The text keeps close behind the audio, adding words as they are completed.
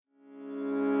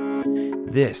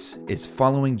This is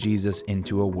Following Jesus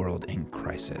into a World in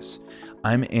Crisis.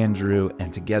 I'm Andrew,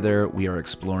 and together we are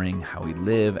exploring how we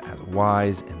live as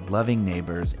wise and loving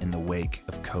neighbors in the wake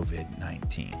of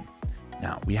COVID-19.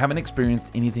 Now, we haven't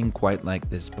experienced anything quite like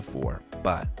this before,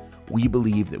 but we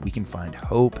believe that we can find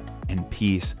hope and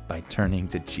peace by turning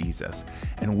to Jesus.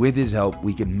 And with his help,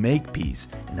 we can make peace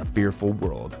in a fearful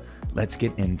world. Let's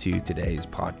get into today's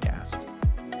podcast.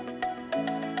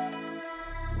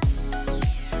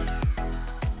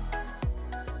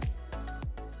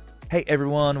 Hey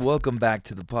everyone, welcome back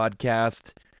to the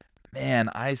podcast. Man,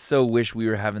 I so wish we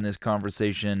were having this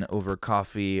conversation over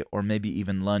coffee or maybe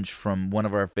even lunch from one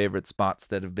of our favorite spots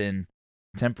that have been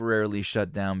temporarily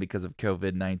shut down because of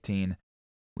COVID-19.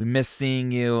 We miss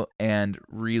seeing you and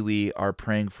really are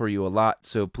praying for you a lot,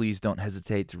 so please don't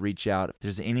hesitate to reach out. If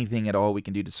there's anything at all we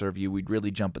can do to serve you, we'd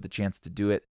really jump at the chance to do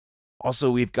it.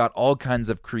 Also, we've got all kinds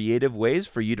of creative ways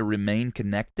for you to remain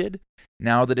connected.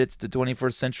 Now that it's the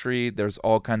 21st century, there's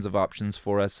all kinds of options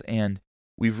for us, and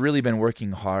we've really been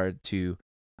working hard to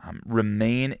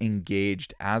remain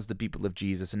engaged as the people of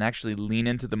Jesus and actually lean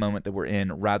into the moment that we're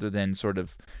in rather than sort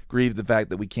of grieve the fact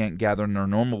that we can't gather in our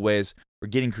normal ways. We're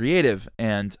getting creative,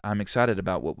 and I'm excited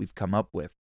about what we've come up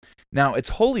with. Now, it's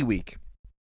Holy Week.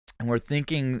 And we're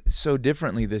thinking so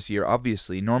differently this year,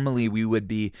 obviously. Normally, we would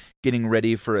be getting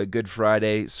ready for a Good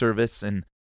Friday service and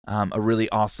a really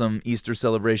awesome Easter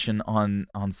celebration on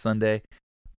Sunday.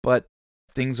 But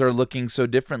things are looking so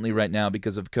differently right now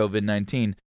because of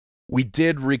COVID-19. We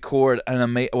did record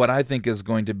what I think is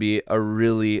going to be a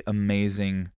really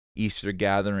amazing Easter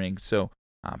gathering. So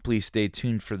please stay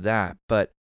tuned for that.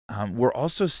 But we're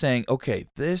also saying, okay,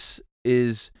 this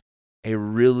is a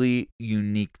really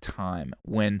unique time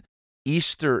when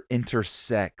Easter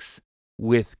intersects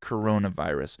with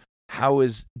coronavirus. How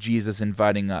is Jesus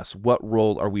inviting us? What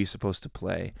role are we supposed to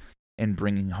play in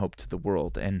bringing hope to the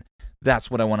world? And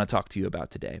that's what I want to talk to you about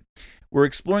today. We're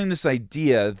exploring this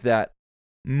idea that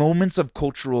moments of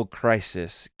cultural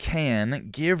crisis can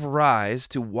give rise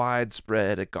to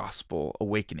widespread gospel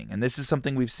awakening. And this is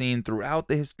something we've seen throughout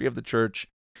the history of the church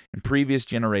in previous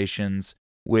generations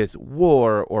with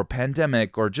war or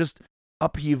pandemic or just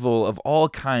upheaval of all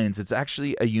kinds. It's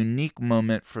actually a unique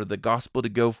moment for the gospel to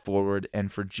go forward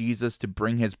and for Jesus to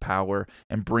bring his power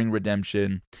and bring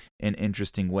redemption in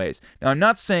interesting ways. Now, I'm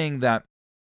not saying that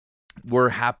we're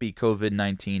happy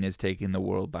COVID-19 is taking the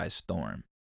world by storm.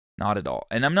 Not at all.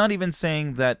 And I'm not even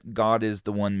saying that God is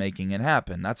the one making it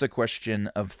happen. That's a question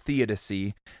of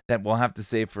theodicy that we'll have to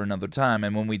save for another time.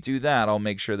 And when we do that, I'll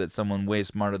make sure that someone way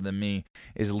smarter than me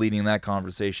is leading that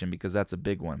conversation because that's a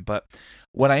big one. But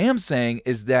what I am saying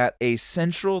is that a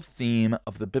central theme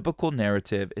of the biblical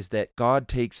narrative is that God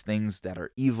takes things that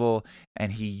are evil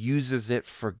and he uses it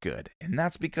for good. And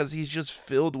that's because he's just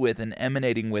filled with and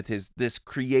emanating with this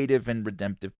creative and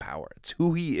redemptive power. It's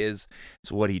who he is.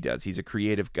 It's what he does. He's a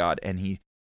creative God, and he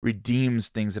redeems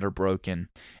things that are broken,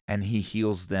 and he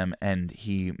heals them, and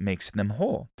he makes them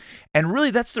whole. And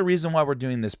really, that's the reason why we're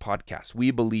doing this podcast.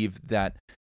 We believe that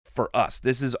for us,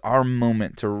 this is our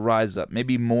moment to rise up,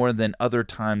 maybe more than other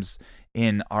times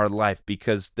in our life,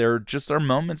 because there just are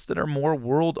moments that are more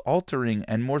world-altering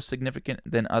and more significant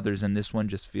than others, and this one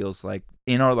just feels like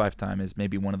in our lifetime is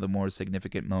maybe one of the more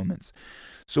significant moments.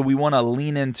 So we want to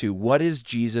lean into what is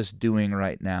Jesus doing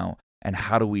right now, and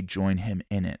how do we join him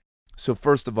in it? So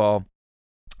first of all,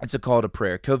 it's a call to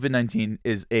prayer. COVID-19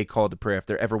 is a call to prayer if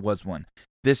there ever was one.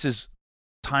 This is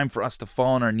time for us to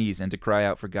fall on our knees and to cry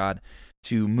out for God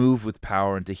to move with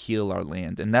power and to heal our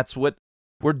land. And that's what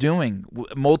we're doing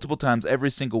multiple times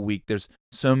every single week. There's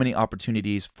so many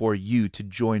opportunities for you to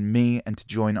join me and to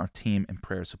join our team in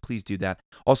prayer. So please do that.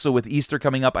 Also, with Easter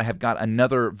coming up, I have got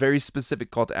another very specific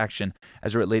call to action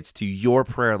as it relates to your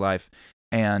prayer life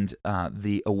and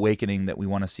the awakening that we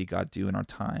want to see God do in our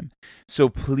time. So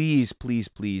please, please,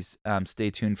 please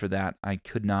stay tuned for that. I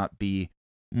could not be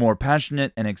more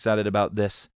passionate and excited about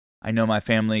this. I know my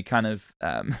family kind of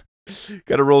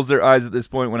kind of rolls their eyes at this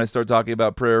point when I start talking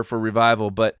about prayer for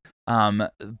revival, but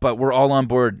we're all on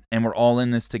board and we're all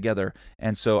in this together.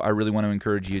 And so I really want to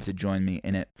encourage you to join me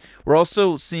in it. We're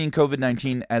also seeing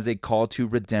COVID-19 as a call to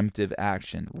redemptive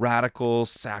action, radical,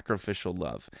 sacrificial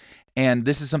love. And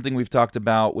this is something we've talked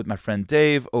about with my friend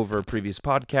Dave over previous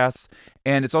podcasts.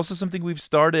 And it's also something we've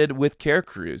started with Care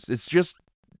Crews. It's just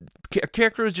Care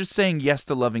Crew is just saying yes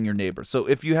to loving your neighbor. So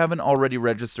if you haven't already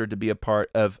registered to be a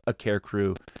part of a Care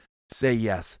Crew, say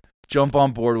yes. Jump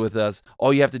on board with us.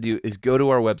 All you have to do is go to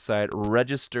our website,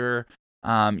 register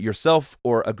yourself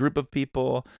or a group of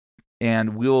people,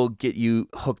 and we'll get you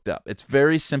hooked up. It's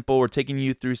very simple. We're taking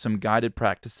you through some guided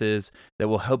practices that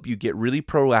will help you get really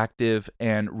proactive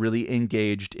and really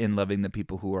engaged in loving the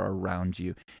people who are around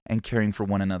you and caring for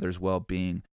one another's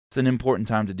well-being. It's an important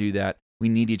time to do that. We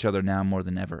need each other now more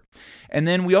than ever. And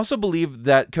then we also believe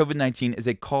that COVID-19 is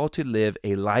a call to live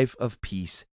a life of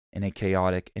peace in a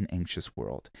chaotic and anxious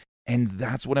world. And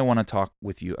that's what I want to talk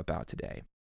with you about today.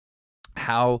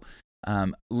 How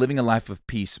living a life of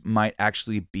peace might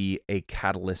actually be a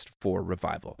catalyst for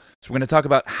revival. So we're going to talk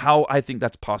about how I think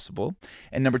that's possible.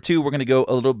 And number two, we're going to go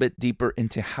a little bit deeper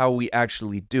into how we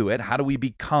actually do it. How do we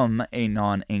become a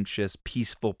non-anxious,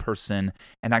 peaceful person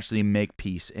and actually make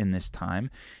peace in this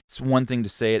time? It's one thing to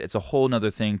say it. It's a whole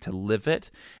nother thing to live it.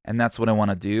 And that's what I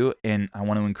want to do. And I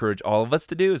want to encourage all of us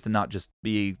to do is to not just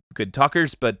be good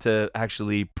talkers, but to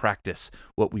actually practice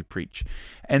what we preach.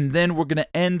 And then we're going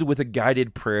to end with a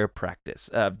guided prayer practice,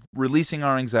 releasing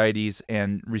our anxieties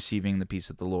and receiving the peace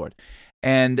of the Lord.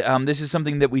 And this is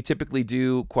something that we typically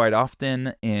do quite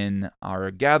often in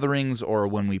our gatherings or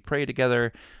when we pray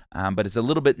together, but it's a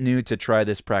little bit new to try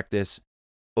this practice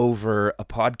over a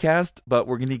podcast, but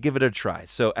we're going to give it a try.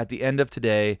 So at the end of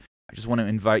today, I just want to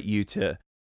invite you to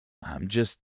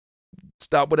just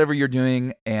stop whatever you're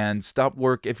doing and stop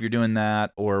work if you're doing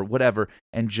that or whatever,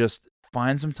 and just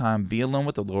find some time, be alone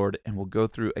with the Lord, and we'll go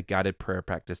through a guided prayer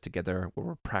practice together where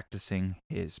we're practicing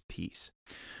His peace.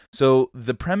 So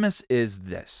the premise is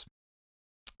this.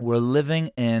 We're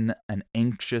living in an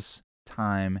anxious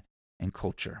time and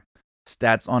culture.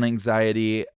 Stats on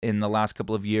anxiety in the last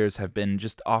couple of years have been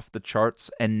just off the charts,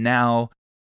 and now,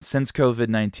 since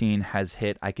COVID-19 has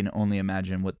hit, I can only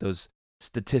imagine what those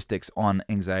statistics on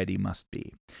anxiety must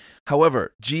be.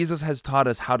 However, Jesus has taught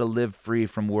us how to live free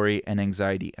from worry and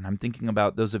anxiety. And I'm thinking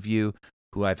about those of you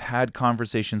who I've had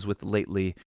conversations with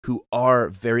lately who are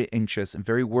very anxious and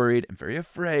very worried and very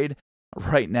afraid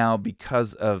right now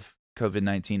because of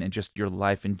COVID-19 and just your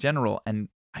life in general. And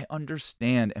I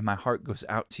understand, and my heart goes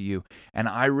out to you. And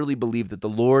I really believe that the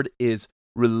Lord is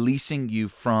releasing you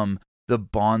from the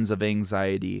bonds of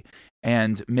anxiety.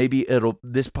 And maybe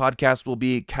this podcast will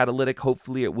be catalytic.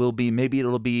 Hopefully it will be. Maybe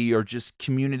it'll be your just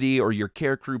community or your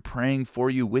care crew praying for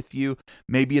you, with you.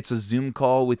 Maybe it's a Zoom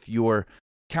call with your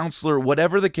counselor,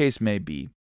 whatever the case may be.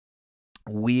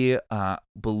 We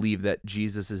believe that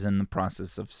Jesus is in the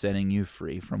process of setting you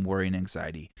free from worry and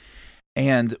anxiety.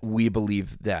 And we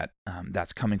believe that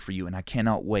that's coming for you. And I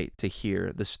cannot wait to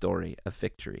hear the story of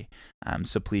victory.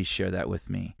 So please share that with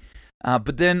me.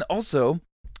 But then also,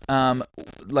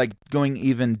 going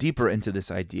even deeper into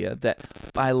this idea that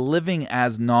by living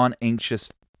as non-anxious,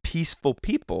 peaceful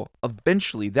people,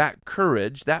 eventually that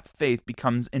courage, that faith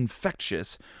becomes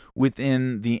infectious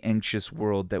within the anxious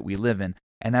world that we live in.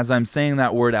 And as I'm saying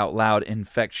that word out loud,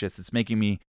 infectious, it's making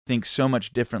me think so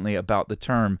much differently about the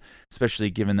term,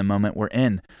 especially given the moment we're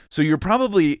in. So you're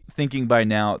probably thinking by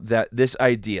now that this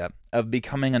idea of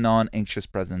becoming a non-anxious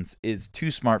presence is too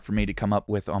smart for me to come up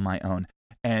with on my own.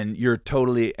 And you're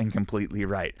totally and completely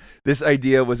right. This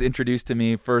idea was introduced to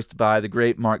me first by the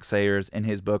great Mark Sayers in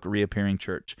his book, Reappearing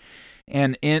Church.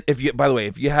 And if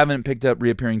you haven't picked up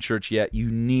Reappearing Church yet, you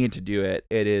need to do it.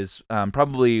 It is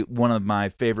probably one of my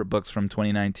favorite books from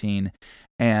 2019.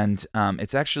 And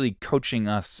it's actually coaching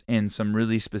us in some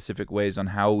really specific ways on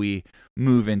how we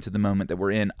move into the moment that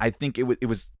we're in. I think it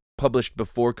was published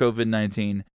before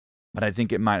COVID-19, but I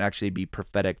think it might actually be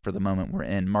prophetic for the moment we're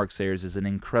in. Mark Sayers is an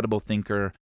incredible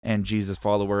thinker and Jesus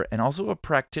follower, and also a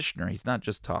practitioner. He's not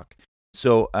just talk.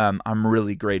 So I'm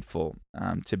really grateful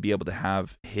to be able to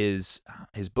have his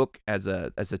book as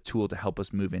a tool to help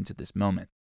us move into this moment.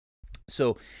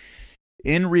 So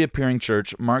in Reappearing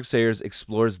Church, Mark Sayers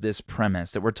explores this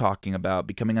premise that we're talking about,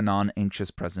 becoming a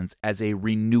non-anxious presence, as a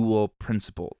renewal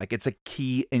principle. Like it's a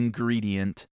key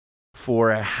ingredient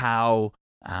for how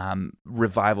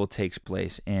revival takes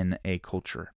place in a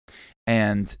culture.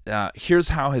 And here's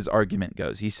how his argument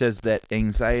goes. He says that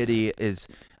anxiety is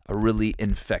a really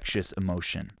infectious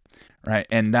emotion, right?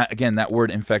 And that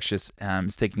word infectious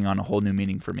is taking on a whole new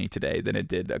meaning for me today than it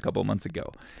did a couple months ago.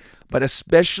 But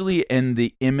especially in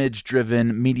the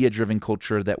image-driven, media-driven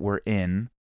culture that we're in,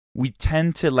 we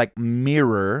tend to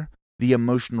mirror the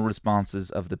emotional responses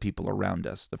of the people around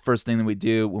us. The first thing that we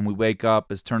do when we wake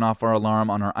up is turn off our alarm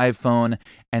on our iPhone,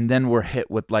 and then we're hit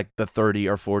with the 30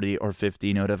 or 40 or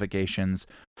 50 notifications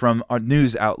from our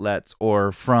news outlets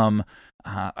or from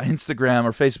Instagram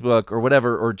or Facebook or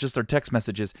whatever, or just our text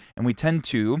messages. And we tend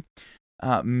to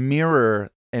mirror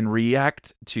and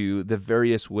react to the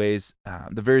various ways,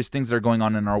 the various things that are going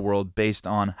on in our world based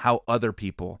on how other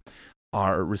people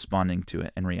are responding to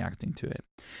it and reacting to it.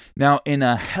 Now, in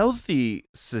a healthy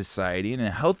society, in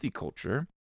a healthy culture,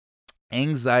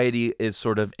 anxiety is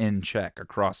sort of in check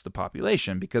across the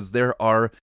population because there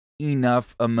are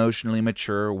enough emotionally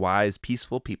mature, wise,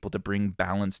 peaceful people to bring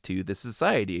balance to the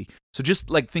society. So just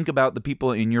like think about the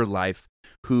people in your life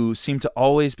who seem to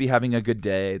always be having a good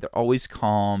day. They're always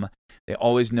calm. They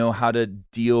always know how to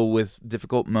deal with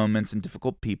difficult moments and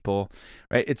difficult people,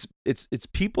 right? It's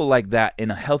people like that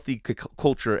in a healthy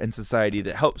culture and society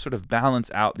that help sort of balance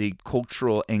out the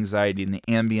cultural anxiety and the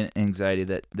ambient anxiety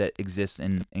that exists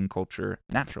in culture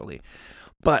naturally.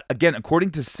 But again,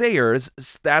 according to Sayers,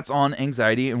 stats on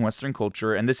anxiety in Western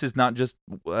culture, and this is not just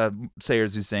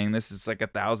Sayers who's saying this; it's like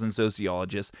 1,000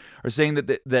 sociologists are saying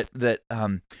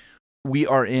that we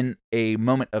are in a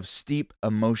moment of steep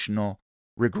emotional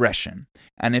regression.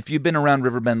 And if you've been around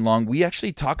Riverbend long, we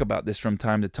actually talk about this from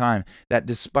time to time, that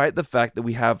despite the fact that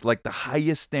we have like the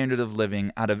highest standard of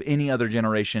living out of any other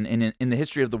generation in the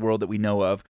history of the world that we know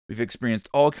of, we've experienced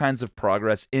all kinds of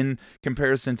progress in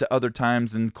comparison to other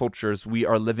times and cultures. We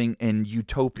are living in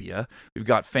utopia. We've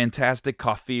got fantastic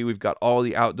coffee. We've got all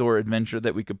the outdoor adventure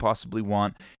that we could possibly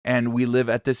want. And we live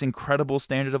at this incredible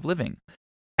standard of living.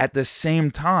 At the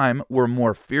same time, we're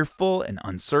more fearful and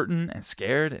uncertain and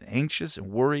scared and anxious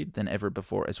and worried than ever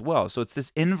before as well. So it's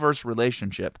this inverse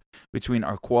relationship between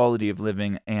our quality of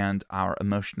living and our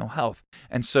emotional health.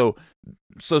 And so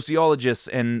sociologists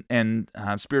and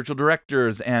spiritual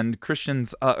directors and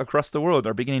Christians across the world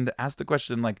are beginning to ask the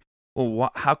question like, well,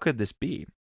 how could this be?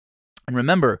 And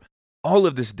remember, all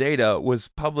of this data was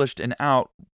published and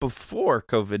out before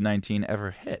COVID-19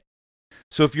 ever hit.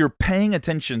 So if you're paying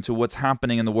attention to what's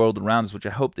happening in the world around us, which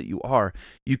I hope that you are,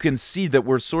 you can see that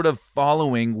we're sort of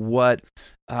following what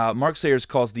Mark Sayers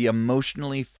calls the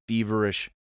emotionally feverish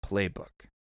playbook.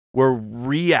 We're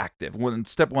reactive.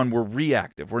 Step one, we're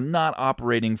reactive. We're not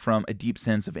operating from a deep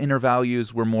sense of inner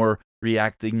values. We're more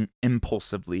reacting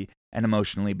impulsively and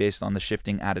emotionally based on the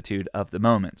shifting attitude of the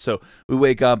moment. So we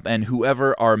wake up and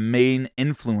whoever our main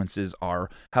influences are,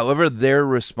 however they're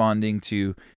responding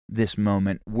to this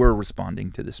moment, we're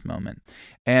responding to this moment.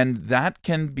 And that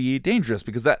can be dangerous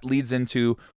because that leads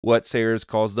into what Sayers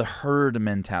calls the herd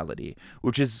mentality,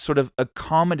 which is sort of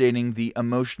accommodating the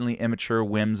emotionally immature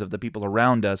whims of the people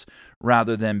around us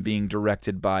rather than being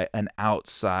directed by an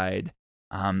outside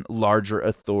larger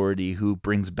authority who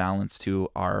brings balance to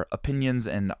our opinions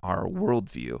and our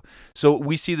worldview. So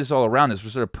we see this all around us.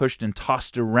 We're sort of pushed and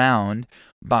tossed around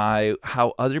by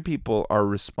how other people are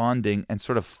responding and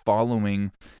sort of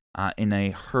following in a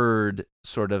herd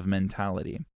sort of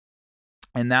mentality.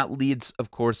 And that leads,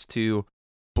 of course, to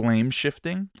blame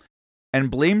shifting. And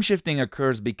blame shifting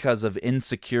occurs because of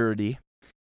insecurity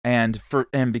and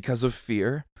because of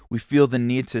fear. We feel the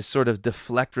need to sort of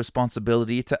deflect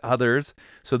responsibility to others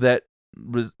so that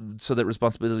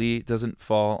responsibility doesn't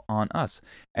fall on us.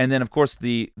 And then, of course,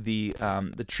 the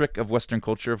trick of Western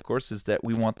culture, of course, is that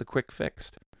we want the quick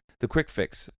fix. The quick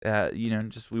fix.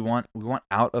 We want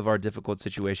out of our difficult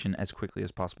situation as quickly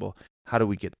as possible. How do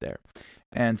we get there?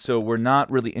 And so we're not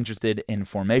really interested in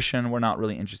formation. We're not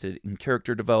really interested in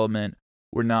character development.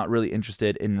 We're not really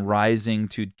interested in rising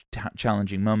to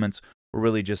challenging moments. We're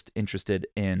really just interested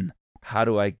in how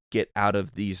do I get out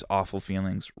of these awful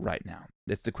feelings right now?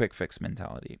 It's the quick fix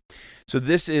mentality. So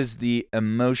this is the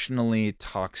emotionally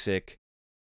toxic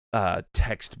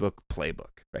textbook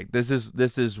playbook, right? This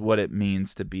is what it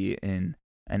means to be in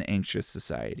an anxious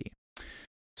society.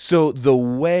 So the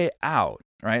way out,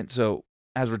 right? So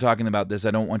as we're talking about this,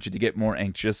 I don't want you to get more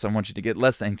anxious. I want you to get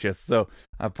less anxious. So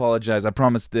I apologize. I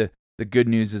promise the good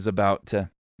news is about to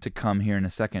come here in a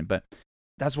second, but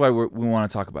that's why we want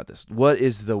to talk about this. What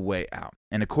is the way out?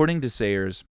 And according to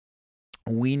Sayers,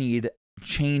 we need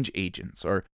change agents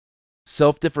or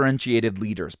self-differentiated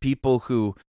leaders, people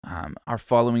who are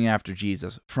following after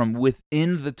Jesus from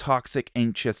within the toxic,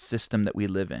 anxious system that we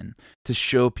live in to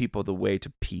show people the way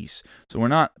to peace. So we're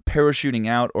not parachuting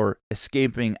out or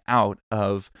escaping out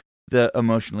of the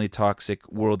emotionally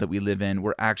toxic world that we live in.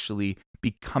 We're actually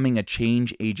becoming a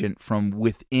change agent from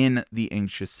within the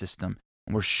anxious system.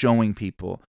 And we're showing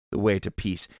people the way to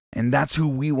peace. And that's who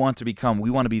we want to become. We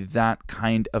want to be that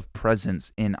kind of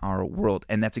presence in our world.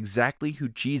 And that's exactly who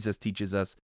Jesus teaches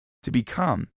us to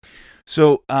become.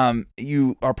 So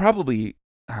you are probably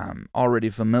already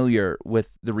familiar with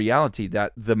the reality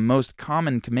that the most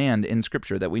common command in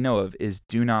Scripture that we know of is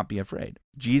do not be afraid.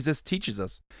 Jesus teaches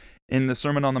us in the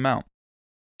Sermon on the Mount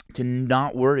to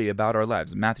not worry about our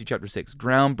lives. Matthew chapter 6,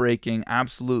 groundbreaking,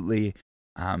 absolutely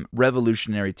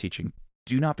revolutionary teaching.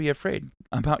 Do not be afraid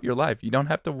about your life. You don't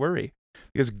have to worry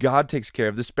because God takes care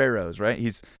of the sparrows, right?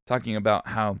 He's talking about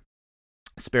how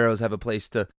Sparrows have a place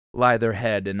to lie their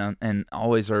head and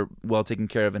always are well taken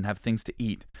care of and have things to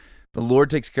eat. The Lord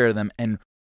takes care of them, and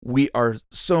we are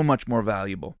so much more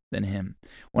valuable than him.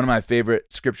 One of my favorite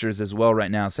scriptures as well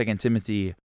right now, 2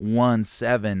 Timothy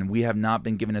 1:7, we have not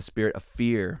been given a spirit of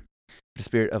fear, but a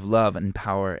spirit of love and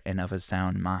power and of a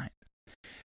sound mind.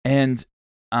 And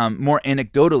more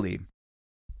anecdotally,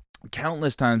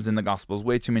 countless times in the Gospels,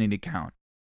 way too many to count,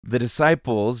 the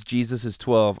disciples, Jesus'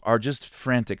 12, are just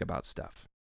frantic about stuff.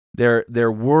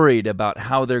 They're worried about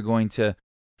how they're going to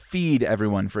feed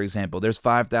everyone. For example, there's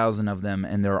 5,000 of them,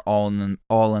 and they're all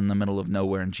in the middle of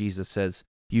nowhere. And Jesus says,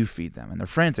 "You feed them," and they're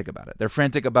frantic about it. They're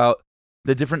frantic about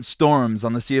the different storms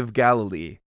on the Sea of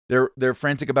Galilee. They're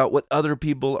frantic about what other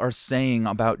people are saying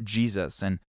about Jesus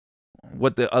and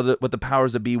what the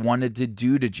powers that be wanted to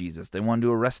do to Jesus. They wanted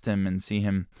to arrest him and see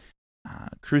him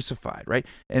crucified, right?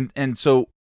 And so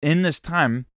in this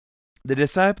time, the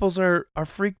disciples are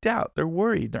freaked out. They're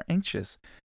worried. They're anxious.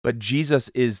 But Jesus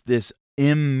is this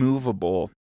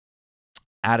immovable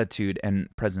attitude and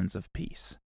presence of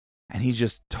peace. And he's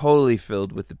just totally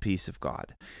filled with the peace of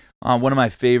God. One of my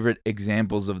favorite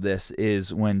examples of this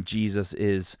is when Jesus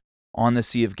is on the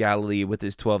Sea of Galilee with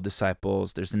his 12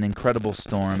 disciples. There's an incredible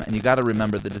storm. And you got to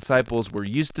remember, the disciples were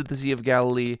used to the Sea of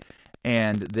Galilee,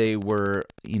 and they were,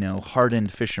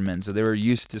 hardened fishermen. So they were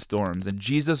used to storms. And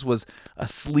Jesus was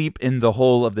asleep in the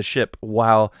hull of the ship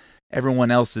while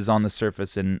everyone else is on the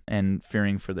surface and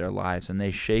fearing for their lives. And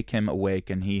they shake him awake,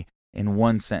 and he, in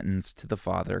one sentence to the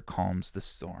Father, calms the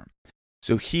storm.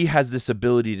 So he has this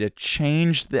ability to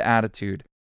change the attitude,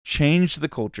 change the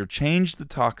culture, change the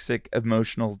toxic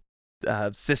emotional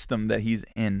system that he's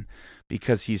in,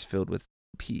 because he's filled with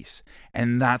peace.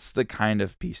 And that's the kind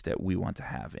of peace that we want to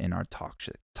have in our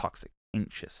toxic,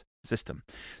 anxious system.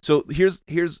 So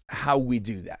here's how we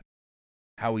do that.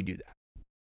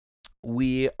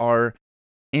 We are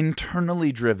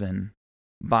internally driven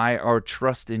by our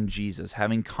trust in Jesus,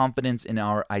 having confidence in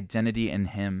our identity in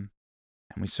him.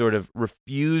 And we sort of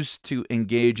refuse to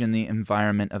engage in the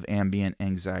environment of ambient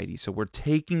anxiety. So we're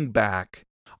taking back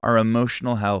our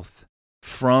emotional health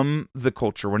from the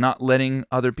culture. We're not letting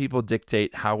other people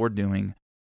dictate how we're doing.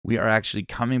 We are actually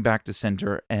coming back to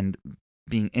center and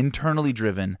being internally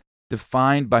driven,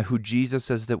 defined by who Jesus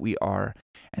says that we are,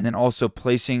 and then also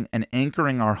placing and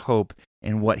anchoring our hope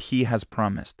in what he has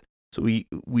promised. So we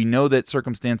know that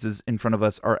circumstances in front of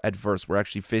us are adverse. We're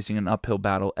actually facing an uphill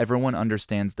battle. Everyone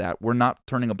understands that. We're not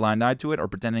turning a blind eye to it or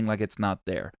pretending like it's not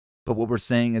there. But what we're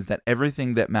saying is that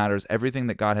everything that matters, everything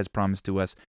that God has promised to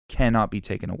us, cannot be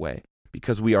taken away,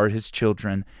 because we are his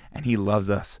children and he loves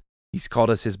us. He's called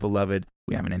us his beloved.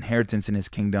 We have an inheritance in his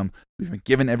kingdom. We've been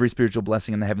given every spiritual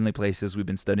blessing in the heavenly places. We've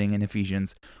been studying in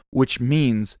Ephesians, which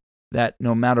means that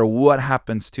no matter what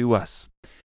happens to us,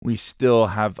 we still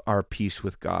have our peace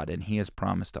with God, and he has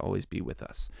promised to always be with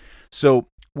us. So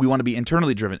we want to be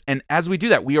internally driven. And as we do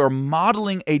that, we are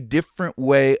modeling a different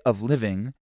way of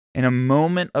living in a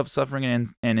moment of suffering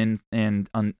and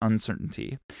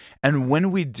uncertainty. And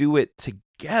when we do it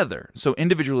together, so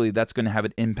individually, that's going to have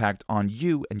an impact on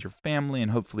you and your family and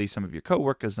hopefully some of your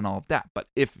coworkers and all of that. But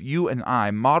if you and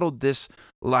I modeled this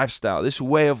lifestyle, this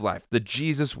way of life, the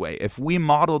Jesus way, if we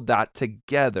modeled that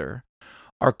together,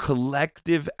 our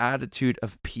collective attitude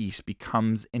of peace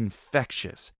becomes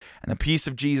infectious, and the peace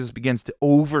of Jesus begins to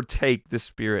overtake the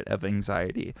spirit of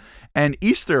anxiety. And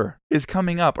Easter is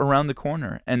coming up around the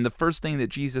corner, and the first thing that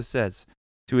Jesus says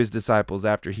to his disciples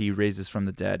after he raises from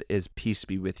the dead is, "Peace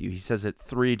be with you." He says it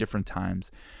 3 different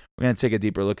times. We're going to take a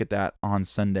deeper look at that on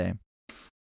Sunday.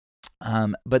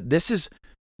 But this is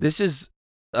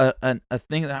a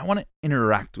thing that I want to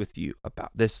interact with you about,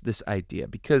 this idea,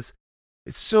 because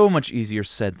it's so much easier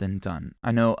said than done.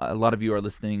 I know a lot of you are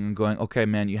listening and going, "Okay,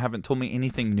 man, you haven't told me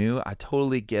anything new. I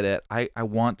totally get it. I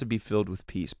want to be filled with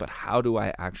peace, but how do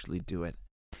I actually do it?"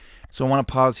 So I want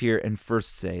to pause here and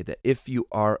first say that if you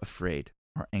are afraid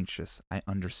or anxious, I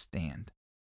understand.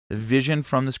 The vision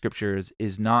from the scriptures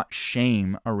is not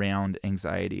shame around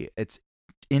anxiety. It's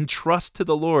entrust to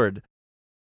the Lord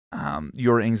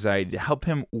your anxiety, to help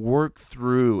him work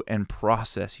through and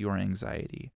process your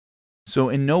anxiety. So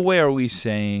in no way are we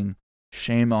saying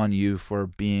shame on you for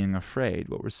being afraid.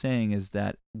 What we're saying is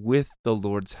that with the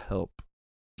Lord's help,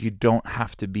 you don't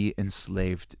have to be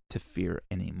enslaved to fear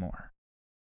anymore.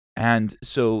 And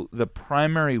so the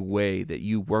primary way that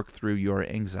you work through your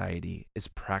anxiety is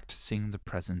practicing the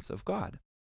presence of God.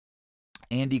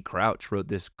 Andy Crouch wrote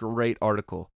this great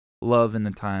article, Love in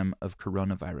the Time of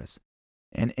Coronavirus.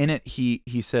 And in it, he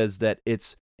says that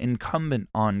it's incumbent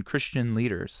on Christian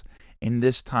leaders in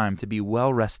this time to be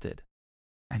well rested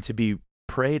and to be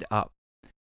prayed up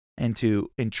and to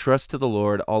entrust to the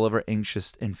Lord all of our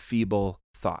anxious and feeble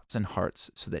thoughts and hearts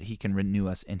so that he can renew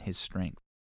us in his strength.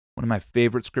 One of my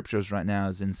favorite scriptures right now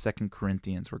is in 2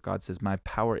 Corinthians, where God says, "My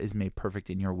power is made perfect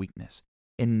in your weakness."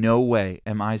 In no way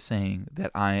am I saying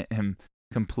that I am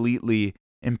completely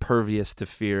impervious to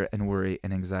fear and worry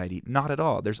and anxiety. Not at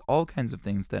all. There's all kinds of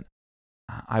things that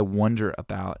I wonder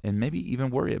about and maybe even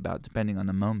worry about depending on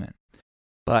the moment.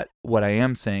 But what I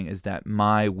am saying is that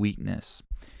my weakness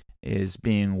is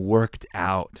being worked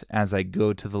out as I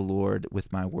go to the Lord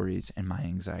with my worries and my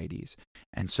anxieties.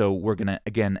 And so we're going to,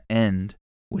 again, end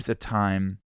with a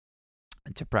time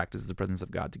to practice the presence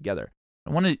of God together.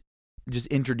 I want to just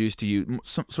introduce to you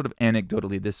sort of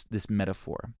anecdotally this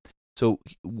metaphor. So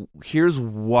here's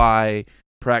why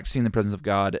practicing the presence of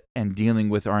God and dealing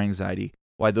with our anxiety,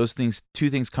 why those things, two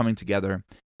things coming together,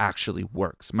 actually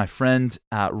works. My friend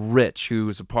Rich, who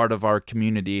is a part of our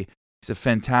community, he's a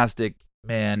fantastic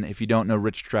man. If you don't know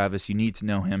Rich Travis, you need to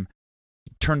know him.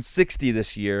 He turned 60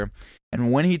 this year,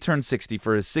 and when he turned 60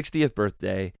 for his 60th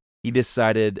birthday, he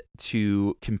decided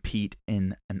to compete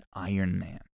in an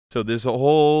Ironman. So this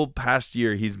whole past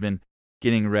year, he's been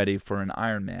getting ready for an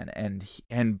Ironman.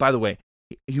 And by the way,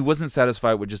 he wasn't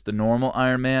satisfied with just the normal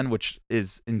Ironman, which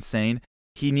is insane.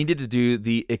 He needed to do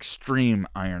the extreme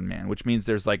Ironman, which means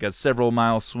there's like a several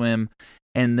mile swim,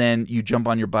 and then you jump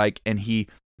on your bike, and he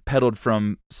pedaled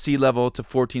from sea level to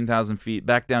 14,000 feet,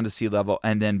 back down to sea level,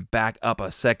 and then back up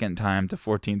a second time to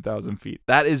 14,000 feet.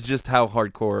 That is just how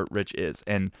hardcore Rich is.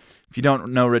 And if you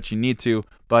don't know Rich, you need to.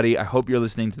 Buddy, I hope you're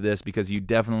listening to this because you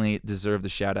definitely deserve the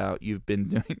shout out. You've been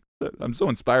doing, I'm so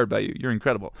inspired by you. You're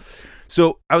incredible.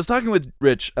 So I was talking with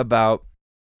Rich about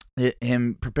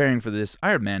him preparing for this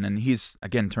Ironman, and he's,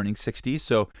 again, turning 60.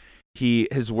 So he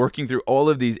is working through all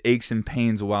of these aches and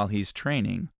pains while he's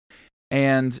training.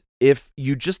 And if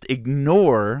you just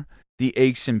ignore the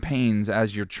aches and pains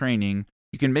as you're training,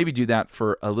 you can maybe do that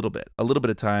for a little bit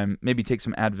of time, maybe take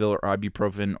some Advil or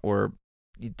ibuprofen or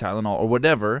Tylenol or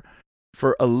whatever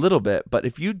for a little bit. But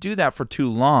if you do that for too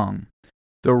long,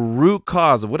 the root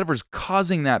cause of whatever's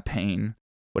causing that pain,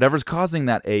 whatever's causing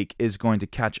that ache is going to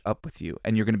catch up with you,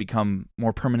 and you're going to become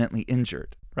more permanently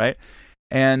injured, right?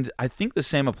 And I think the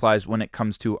same applies when it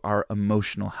comes to our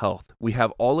emotional health. We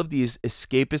have all of these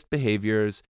escapist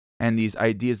behaviors and these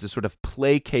ideas to sort of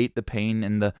placate the pain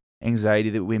and the anxiety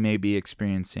that we may be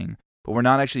experiencing, but we're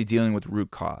not actually dealing with root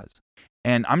cause.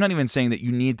 And I'm not even saying that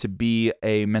you need to be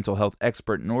a mental health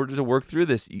expert in order to work through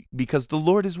this, because the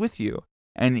Lord is with you,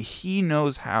 and he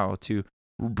knows how to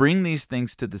bring these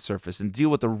things to the surface and deal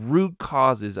with the root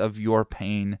causes of your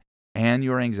pain and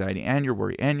your anxiety and your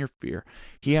worry and your fear.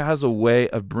 He has a way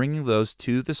of bringing those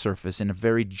to the surface in a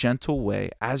very gentle way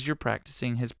as you're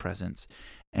practicing his presence.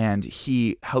 And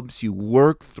he helps you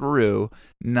work through,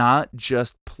 not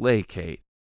just placate,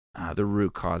 the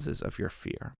root causes of your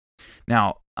fear.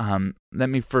 Now, let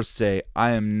me first say,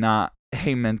 I am not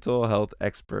a mental health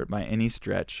expert by any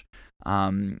stretch.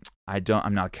 I'm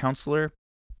not a counselor.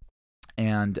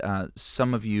 And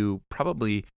some of you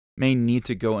probably may need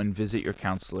to go and visit your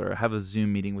counselor, have a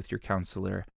Zoom meeting with your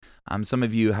counselor. Some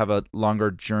of you have a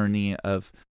longer journey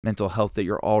of mental health that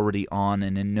you're already on,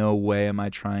 and in no way am I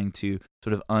trying to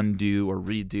sort of undo or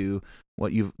redo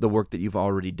the work that you've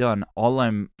already done. All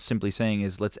I'm simply saying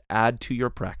is let's add to your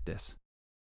practice,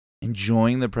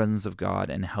 enjoying the presence of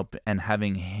God and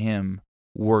having him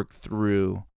work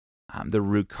through the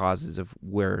root causes of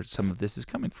where some of this is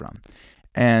coming from.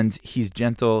 And he's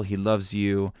gentle. He loves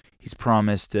you. He's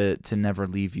promised to never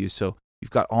leave you. So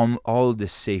you've got all of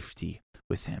this safety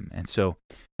with him. And so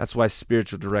that's why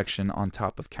spiritual direction on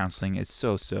top of counseling is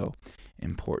so, so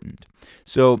important.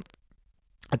 So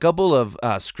a couple of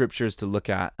scriptures to look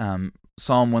at.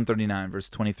 Psalm 139, verse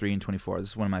 23 and 24. This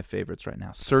is one of my favorites right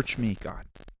now. Search me, God,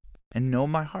 and know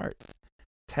my heart.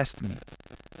 Test me.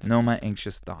 Know my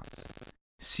anxious thoughts.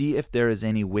 See if there is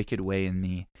any wicked way in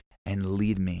me, and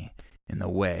lead me in the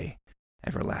way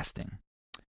everlasting.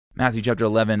 Matthew chapter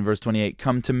 11, verse 28.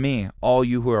 Come to me, all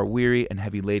you who are weary and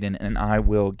heavy laden, and I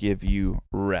will give you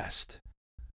rest.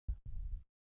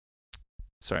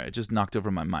 Sorry, I just knocked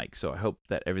over my mic, so I hope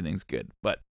that everything's good.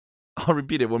 But I'll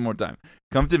repeat it one more time.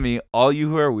 Come to me, all you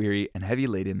who are weary and heavy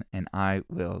laden, and I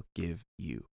will give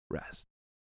you rest.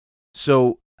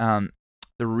 So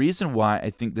the reason why I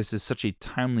think this is such a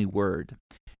timely word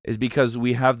is because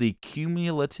we have the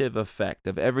cumulative effect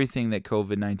of everything that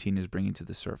COVID-19 is bringing to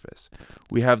the surface.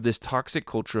 We have this toxic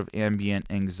culture of ambient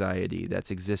anxiety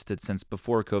that's existed since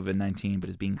before COVID-19, but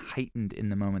is being heightened in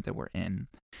the moment that we're in.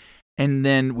 And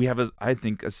then we have, I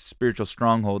think, a spiritual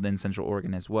stronghold in Central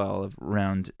Oregon as well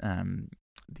around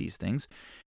these things.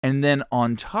 And then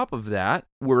on top of that,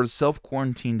 we're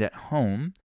self-quarantined at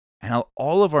home, and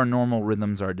all of our normal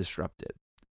rhythms are disrupted.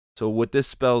 So what this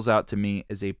spells out to me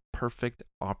is a perfect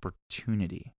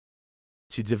opportunity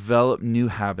to develop new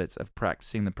habits of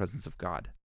practicing the presence of God.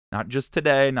 Not just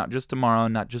today, not just tomorrow,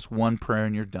 not just one prayer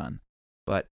and you're done,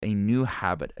 but a new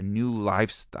habit, a new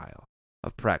lifestyle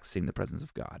of practicing the presence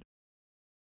of God.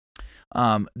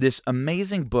 This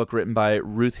amazing book written by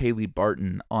Ruth Haley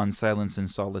Barton on silence and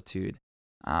solitude.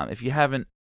 If you haven't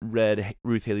read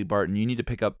Ruth Haley Barton, you need to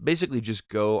pick up, basically just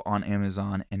go on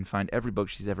Amazon and find every book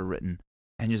she's ever written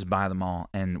and just buy them all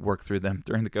and work through them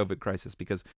during the COVID crisis,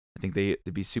 because I think they'd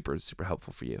be super, super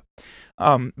helpful for you.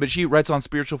 But she writes on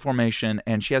spiritual formation,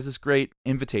 and she has this great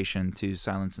invitation to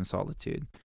silence and solitude.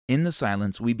 In the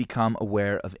silence, we become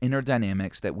aware of inner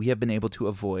dynamics that we have been able to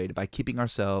avoid by keeping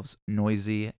ourselves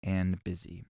noisy and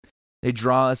busy. They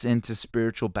draw us into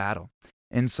spiritual battle.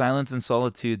 In silence and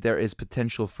solitude, there is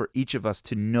potential for each of us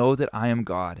to know that I am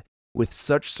God with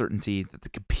such certainty that the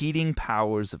competing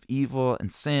powers of evil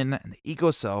and sin and the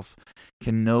ego self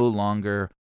can no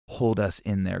longer hold us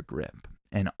in their grip.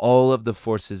 And all of the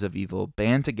forces of evil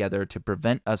band together to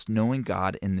prevent us knowing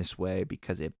God in this way,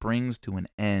 because it brings to an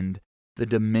end the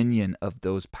dominion of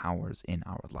those powers in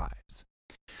our lives.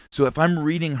 So if I'm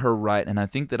reading her right, and I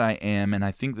think that I am, and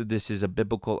I think that this is a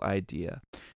biblical idea,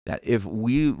 that if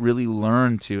we really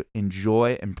learn to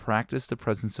enjoy and practice the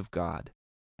presence of God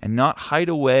and not hide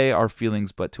away our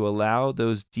feelings, but to allow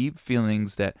those deep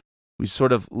feelings that we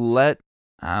sort of let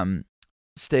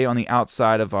stay on the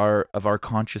outside of our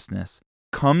consciousness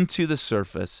come to the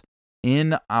surface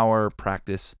in our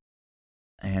practice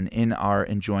and in our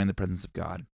enjoying the presence of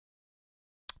God,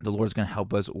 the Lord's going to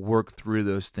help us work through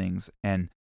those things, and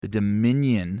the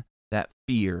dominion that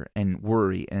fear and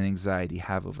worry and anxiety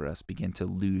have over us begin to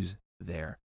lose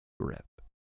their grip.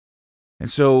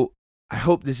 And so I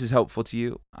hope this is helpful to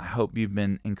you. I hope you've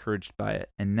been encouraged by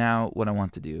it. And now what I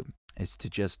want to do is to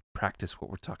just practice what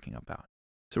we're talking about.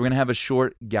 So we're going to have a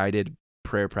short guided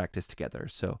prayer practice together.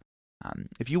 So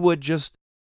if you would just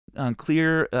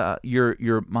clear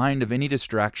your mind of any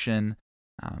distraction.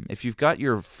 If you've got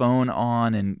your phone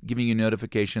on and giving you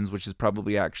notifications, which is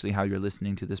probably actually how you're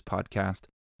listening to this podcast,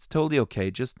 it's totally okay.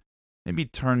 Just maybe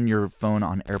turn your phone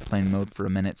on airplane mode for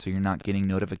a minute so you're not getting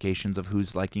notifications of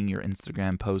who's liking your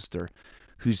Instagram post or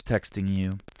who's texting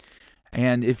you.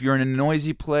 And if you're in a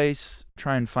noisy place,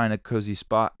 try and find a cozy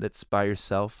spot that's by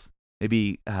yourself.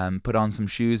 Maybe put on some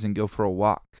shoes and go for a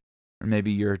walk. Or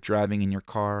maybe you're driving in your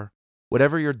car.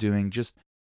 Whatever you're doing, just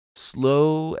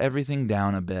slow everything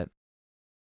down a bit.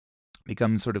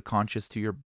 Become sort of conscious to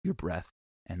your breath,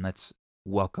 and let's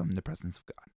welcome the presence of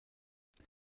God.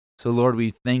 So, Lord,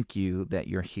 we thank you that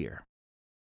you're here.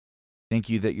 Thank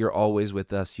you that you're always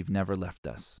with us. You've never left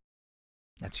us.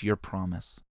 That's your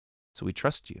promise. So we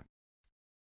trust you.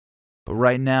 But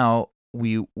right now,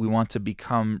 we want to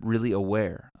become really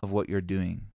aware of what you're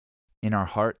doing in our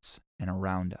hearts and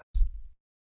around us.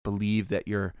 Believe that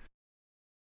you're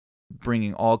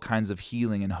bringing all kinds of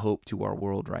healing and hope to our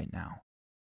world right now.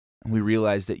 And we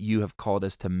realize that you have called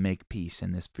us to make peace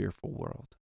in this fearful world.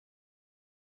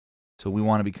 So we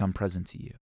want to become present to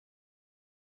you.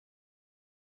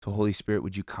 So Holy Spirit,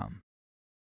 would you come?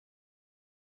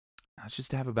 Let's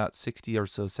just have about 60 or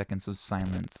so seconds of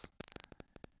silence.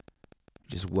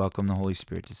 Just welcome the Holy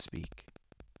Spirit to speak.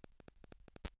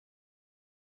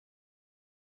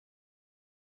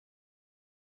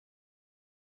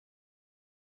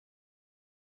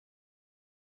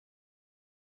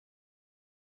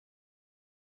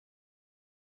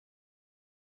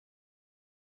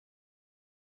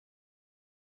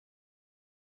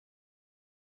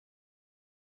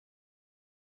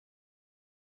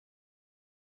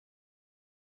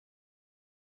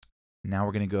 Now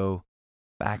we're going to go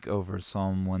back over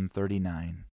Psalm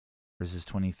 139, verses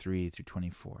 23 through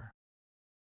 24.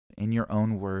 In your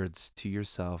own words to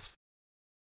yourself,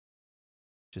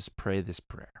 just pray this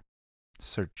prayer.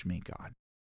 Search me, God,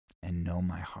 and know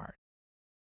my heart.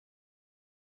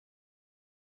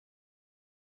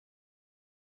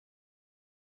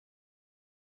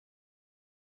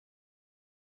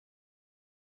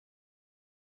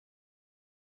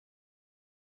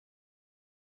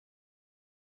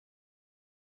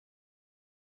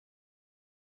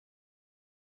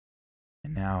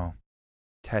 And now,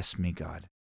 test me, God,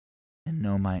 and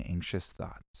know my anxious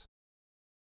thoughts.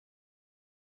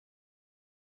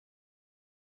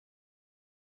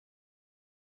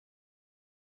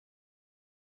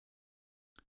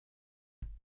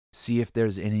 See if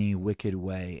there's any wicked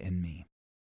way in me.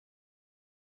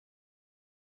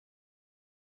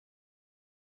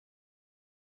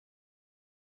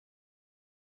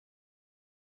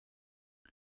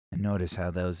 And notice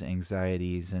how those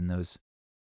anxieties and those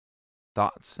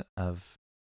thoughts of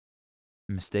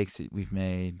mistakes that we've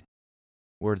made,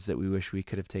 words that we wish we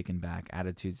could have taken back,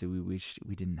 attitudes that we wish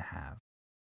we didn't have.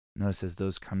 Notice as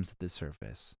those come to the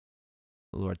surface,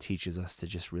 the Lord teaches us to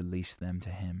just release them to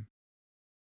Him.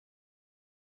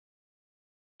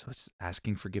 So it's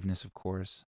asking forgiveness, of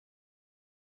course,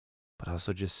 but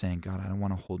also just saying, God, I don't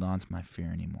want to hold on to my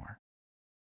fear anymore.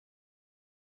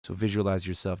 So visualize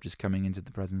yourself just coming into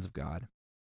the presence of God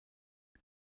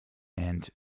and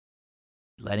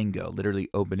letting go, literally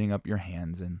opening up your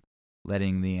hands and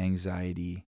letting the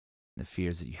anxiety, the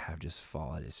fears that you have just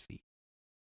fall at His feet.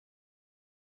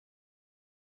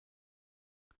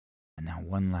 And now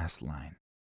one last line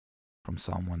from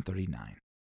Psalm 139.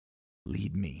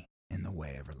 Lead me in the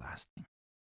way everlasting.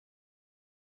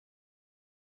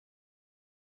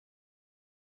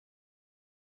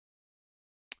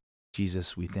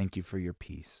 Jesus, we thank you for your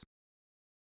peace.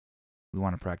 We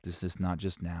want to practice this not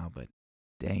just now, but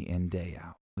day in, day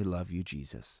out. We love you,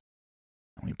 Jesus.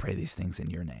 And we pray these things in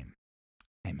your name.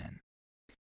 Amen.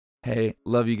 Hey,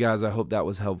 love you guys. I hope that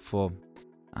was helpful.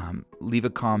 Leave a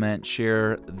comment,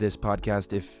 share this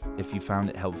podcast if you found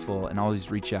it helpful, and always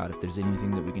reach out if there's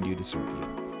anything that we can do to serve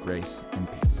you. Grace and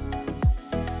peace.